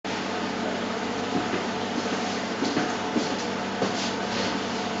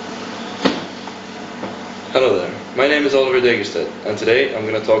Hello there, my name is Oliver Degerstedt, and today I'm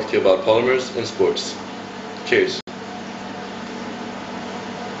going to talk to you about polymers in sports. Cheers.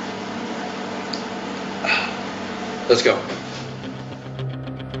 Let's go.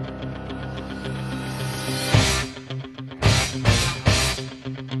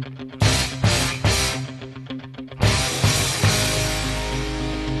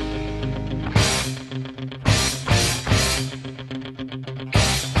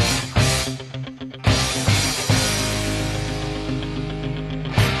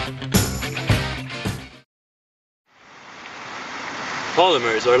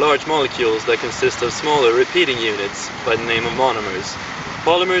 Polymers are large molecules that consist of smaller repeating units by the name of monomers.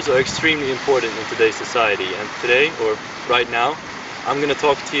 Polymers are extremely important in today's society, and today, or right now, I'm going to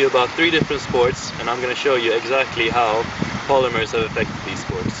talk to you about 3 different sports, and I'm going to show you exactly how polymers have affected these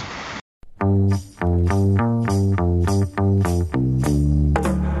sports.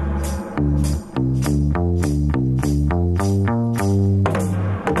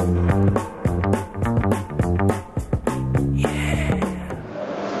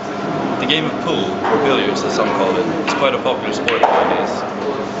 The game of pool, or billiards as some call it, is quite a popular sport nowadays,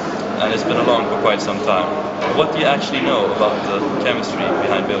 and it's been along for quite some time. But what do you actually know about the chemistry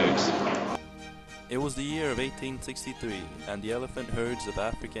behind billiards? It was the year of 1863, and the elephant herds of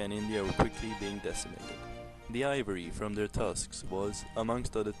Africa and India were quickly being decimated. The ivory from their tusks was,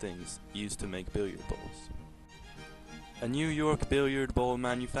 amongst other things, used to make billiard balls. A New York billiard ball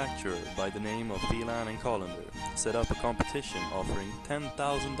manufacturer by the name of Phelan and Colander set up a competition offering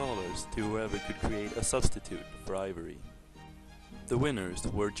 $10,000 to whoever could create a substitute for ivory. The winners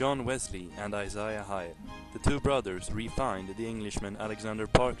were John Wesley and Isaiah Hyatt. The 2 brothers refined the Englishman Alexander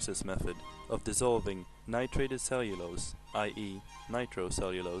Parkes' method of dissolving nitrated cellulose, i.e.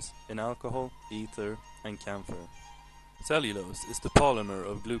 nitrocellulose, in alcohol, ether, and camphor. Cellulose is the polymer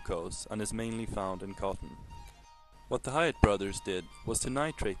of glucose and is mainly found in cotton. What the Hyatt brothers did was to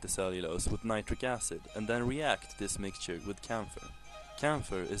nitrate the cellulose with nitric acid and then react this mixture with camphor.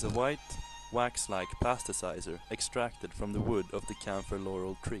 Camphor is a white, wax-like plasticizer extracted from the wood of the camphor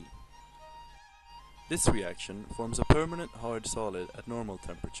laurel tree. This reaction forms a permanent hard solid at normal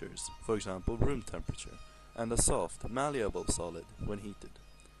temperatures, for example room temperature, and a soft, malleable solid when heated.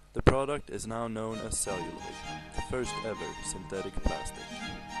 The product is now known as celluloid, the first ever synthetic plastic.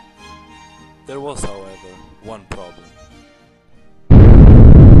 There was, however, one problem.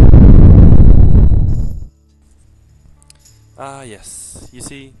 Ah yes, you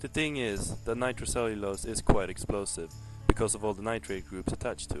see, the thing is that nitrocellulose is quite explosive because of all the nitrate groups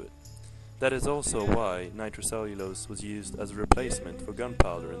attached to it. That is also why nitrocellulose was used as a replacement for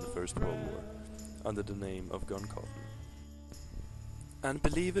gunpowder in the First World War, under the name of gun cotton. And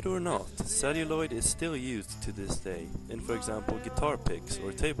believe it or not, celluloid is still used to this day in, for example, guitar picks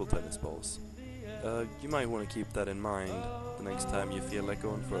or table tennis balls. You might want to keep that in mind the next time you feel like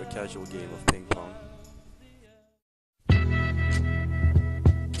going for a casual game of ping pong.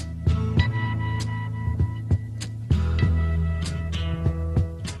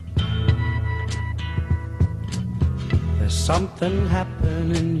 There's something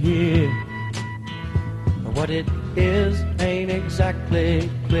happening here. What it is ain't exactly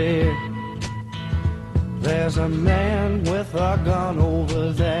clear. There's a man with a gun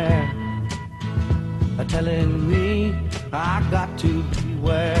over there, telling me I got to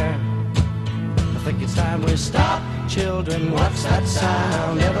beware. I think it's time we stop, children. What's that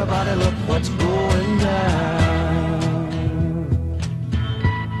sound? Everybody look what's going down.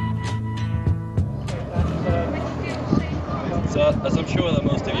 So, as I'm sure that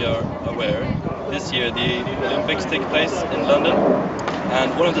most of you are aware, this year the Olympics take place in London,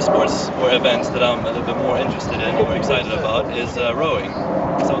 and one of the sports or events that I'm a little bit more interested in or excited about is rowing.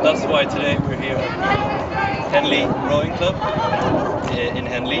 So that's why today we're here at Henley Rowing Club in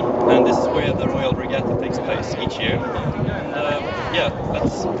Henley, and this is where the Royal Regatta takes place each year. And yeah,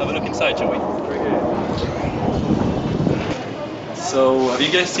 let's have a look inside, shall we? So, have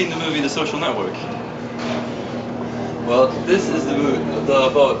you guys seen the movie The Social Network? Well, this is the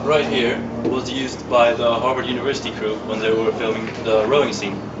boat right here was used by the Harvard University crew when they were filming the rowing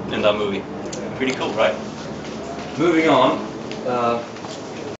scene in that movie. Pretty cool, right? Moving on,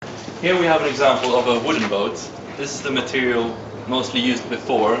 here we have an example of a wooden boat. This is the material mostly used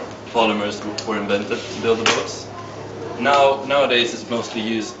before polymers were invented to build the boats. Nowadays it's mostly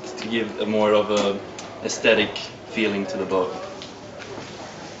used to give a more of a aesthetic feeling to the boat.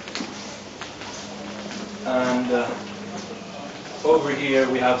 And over here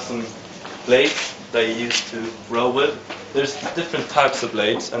we have some blades that you use to row with. There's different types of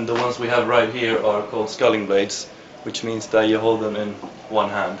blades, and the ones we have right here are called sculling blades, which means that you hold them in one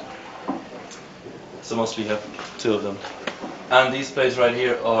hand. so mostly have two of them. And these blades right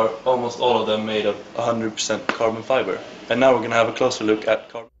here are almost all of them made of 100% carbon fiber. And now we're going to have a closer look at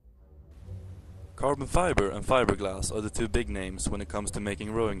carbon. Carbon fiber and fiberglass are the two big names when it comes to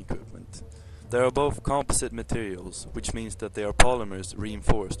making rowing equipment. They are both composite materials, which means that they are polymers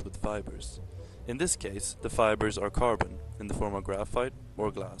reinforced with fibers. In this case, the fibers are carbon, in the form of graphite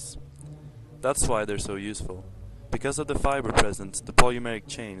or glass. That's why they're so useful. Because of the fiber presence, the polymeric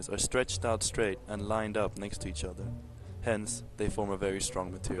chains are stretched out straight and lined up next to each other. Hence, they form a very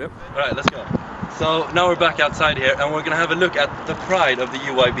strong material. Yep. Alright, let's go. So now we're back outside here and we're going to have a look at the pride of the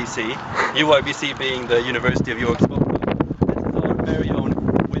UYBC. UYBC being the University of York's boat club. This is our very own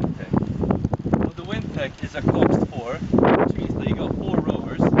wind tech. So the wind tech is a coxed 4, which means that you got 4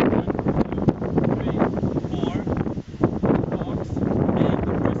 rowers. 1, 2, 3, 4. The cox being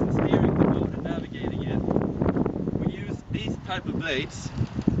the person steering the boat and navigating it. We use these type of blades.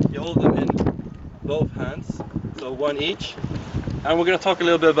 You hold them in both hands. So one each, and we're going to talk a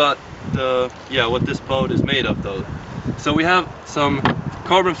little bit about what this boat is made of though. So we have some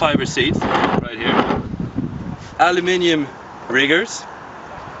carbon fiber seats right here, aluminium riggers,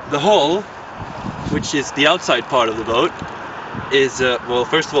 the hull, which is the outside part of the boat, is well,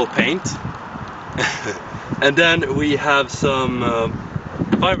 first of all paint, and then we have some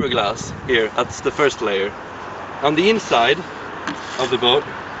fiberglass here. That's the first layer. On the inside of the boat,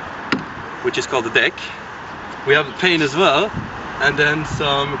 which is called the deck, we have paint as well, and then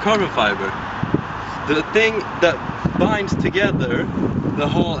some carbon fiber. The thing that binds together the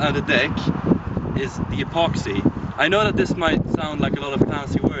hull and the deck is the epoxy. I know that this might sound like a lot of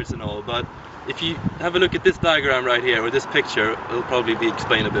fancy words and all, but if you have a look at this diagram right here, or this picture, it'll probably be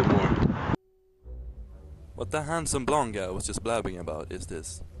explained a bit more. What the handsome blonde guy was just blabbing about is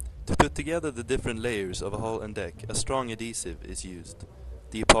this. To put together the different layers of a hull and deck, a strong adhesive is used,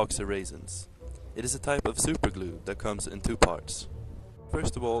 the epoxy resins. It is a type of superglue that comes in two parts.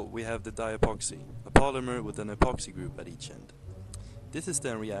 First of all, we have the diapoxy, a polymer with an epoxy group at each end. This is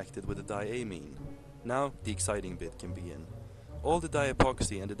then reacted with the diamine. Now the exciting bit can begin. All the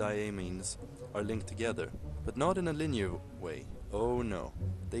diapoxy and the diamines are linked together, but not in a linear way. Oh no,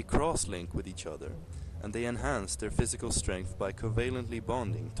 they cross-link with each other, and they enhance their physical strength by covalently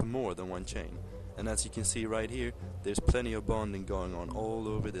bonding to more than one chain. And as you can see right here, there's plenty of bonding going on all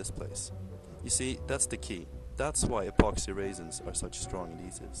over this place. You see, that's the key. That's why epoxy resins are such strong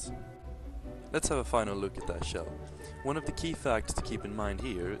adhesives. Let's have a final look at that shell. One of the key facts to keep in mind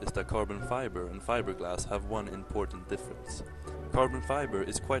here is that carbon fiber and fiberglass have one important difference. Carbon fiber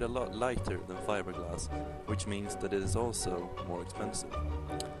is quite a lot lighter than fiberglass, which means that it is also more expensive.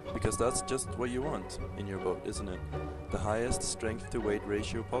 Because that's just what you want in your boat, isn't it? The highest strength to weight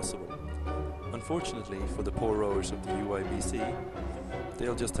ratio possible. Unfortunately for the poor rowers of the UYBC,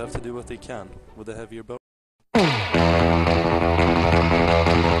 they'll just have to do what they can with a heavier boat.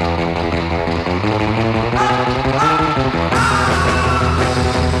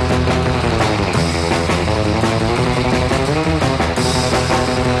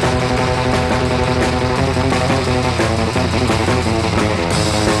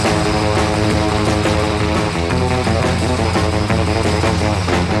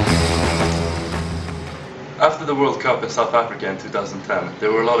 After the World Cup in South Africa in 2010,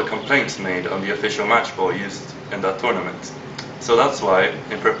 there were a lot of complaints made on the official match ball used in that tournament. So that's why,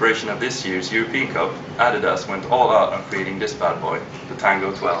 in preparation of this year's European Cup, Adidas went all out on creating this bad boy, the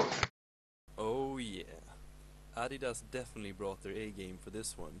Tango 12. Oh yeah, Adidas definitely brought their A-game for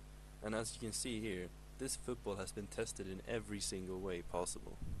this one, and as you can see here, this football has been tested in every single way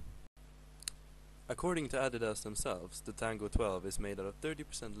possible. According to Adidas themselves, the Tango 12 is made out of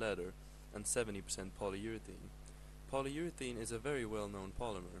 30% leather and 70% polyurethane. Polyurethane is a very well-known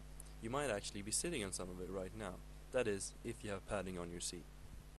polymer. You might actually be sitting on some of it right now. That is, if you have padding on your seat.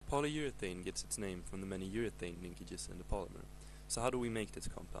 Polyurethane gets its name from the many urethane linkages in the polymer. So how do we make this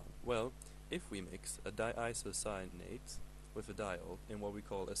compound? Well, if we mix a diisocyanate with a diol in what we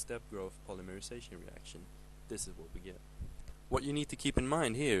call a step growth polymerization reaction, this is what we get. What you need to keep in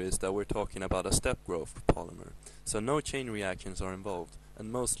mind here is that we're talking about a step growth polymer, so no chain reactions are involved,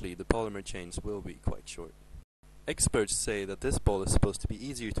 and mostly the polymer chains will be quite short. Experts say that this ball is supposed to be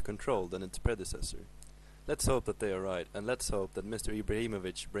easier to control than its predecessor. Let's hope that they are right, and let's hope that Mr.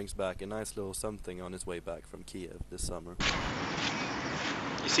 Ibrahimovic brings back a nice little something on his way back from Kiev this summer.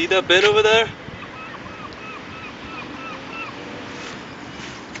 You see that bit over there?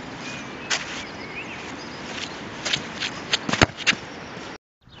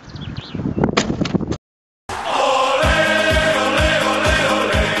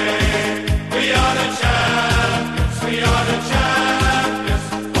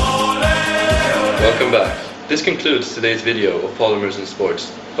 Welcome back. This concludes today's video of Polymers in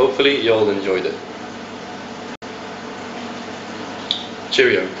Sports. Hopefully you all enjoyed it.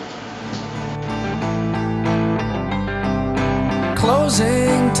 Cheerio.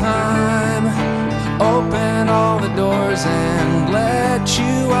 Closing time. Open all the doors and let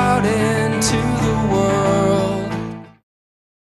you out into